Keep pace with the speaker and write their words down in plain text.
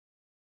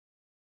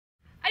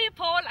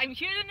Paul, I'm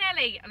here in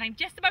LA and I'm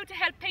just about to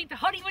help paint the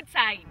Hollywood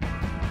sign.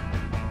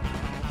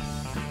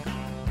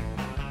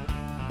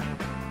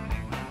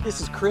 This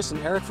is Chris and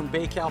Eric from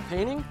Baycal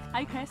Painting.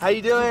 Hi Chris. How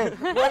you doing?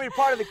 You want to be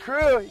part of the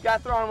crew? You got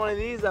to throw on one of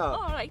these though.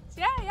 Oh, all right.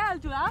 Yeah, I'll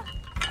do that.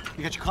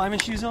 You got your climbing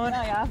shoes on?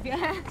 I have,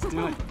 yeah. Let's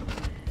do it.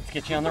 Let's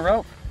get you on the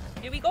rope.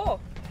 Here we go.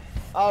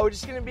 Oh, we're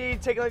just going to be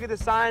taking a look at the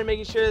sign,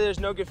 making sure there's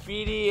no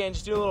graffiti and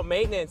just doing a little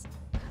maintenance.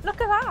 Look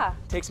at that.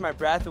 Takes my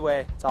breath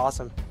away. It's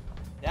awesome.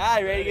 Yeah,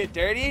 you ready to get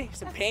dirty?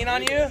 Some paint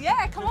on you?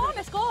 Yeah, come on,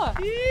 let's go.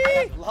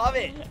 Yee, love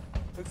it.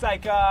 Looks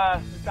like we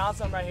found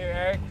something right here,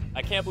 Eric.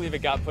 I can't believe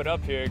it got put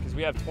up here because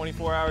we have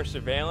 24-hour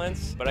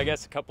surveillance, but I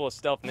guess a couple of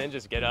stealth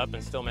ninjas get up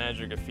and still manage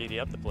to graffiti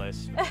up the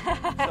place.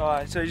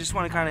 So you just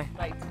want to kind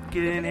of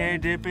get in here,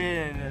 dip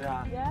it, and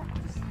Yeah.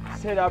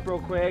 just hit it up real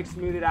quick,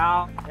 smooth it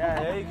out. Yeah,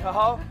 there you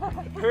go.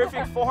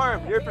 Perfect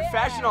form. You're a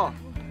professional.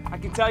 I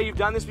can tell you've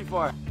done this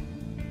before.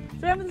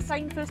 So when was the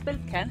sign first built,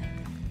 Ken?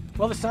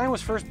 Well, the sign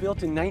was first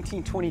built in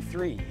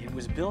 1923. It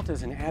was built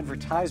as an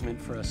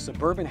advertisement for a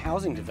suburban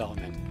housing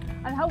development.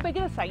 And how big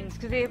are the signs?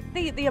 Because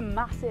they are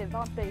massive,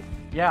 aren't they?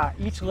 Yeah,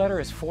 each letter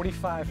is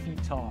 45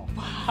 feet tall.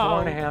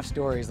 Wow. 4.5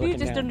 stories You looking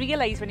just down. don't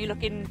realise when you're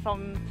looking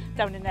from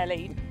down in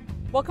LA.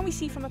 What can we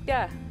see from up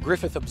there?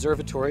 Griffith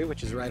Observatory,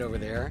 which is right over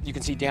there. You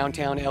can see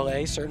downtown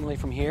LA, certainly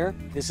from here.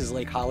 This is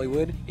Lake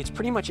Hollywood. It's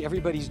pretty much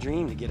everybody's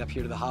dream to get up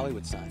here to the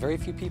Hollywood sign. Very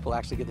few people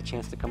actually get the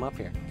chance to come up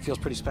here. It feels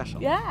pretty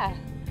special. Yeah.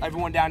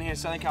 Everyone down here in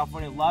Southern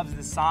California loves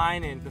the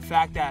sign, and the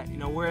fact that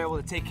we're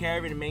able to take care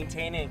of it and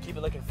maintain it and keep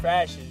it looking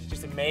fresh is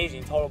just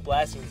amazing. Total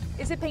blessing.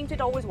 Is it painted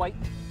always white?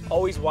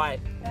 Always white.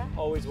 Yeah.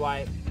 Always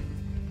white.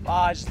 Oh,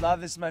 I just love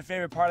this. Is my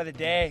favorite part of the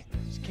day.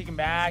 Just kicking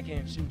back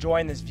and just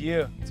enjoying this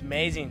view. It's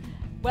amazing.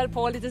 Well,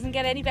 Paul, it doesn't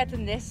get any better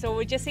than this, so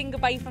we're just saying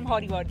goodbye from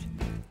Hollywood.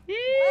 Yee!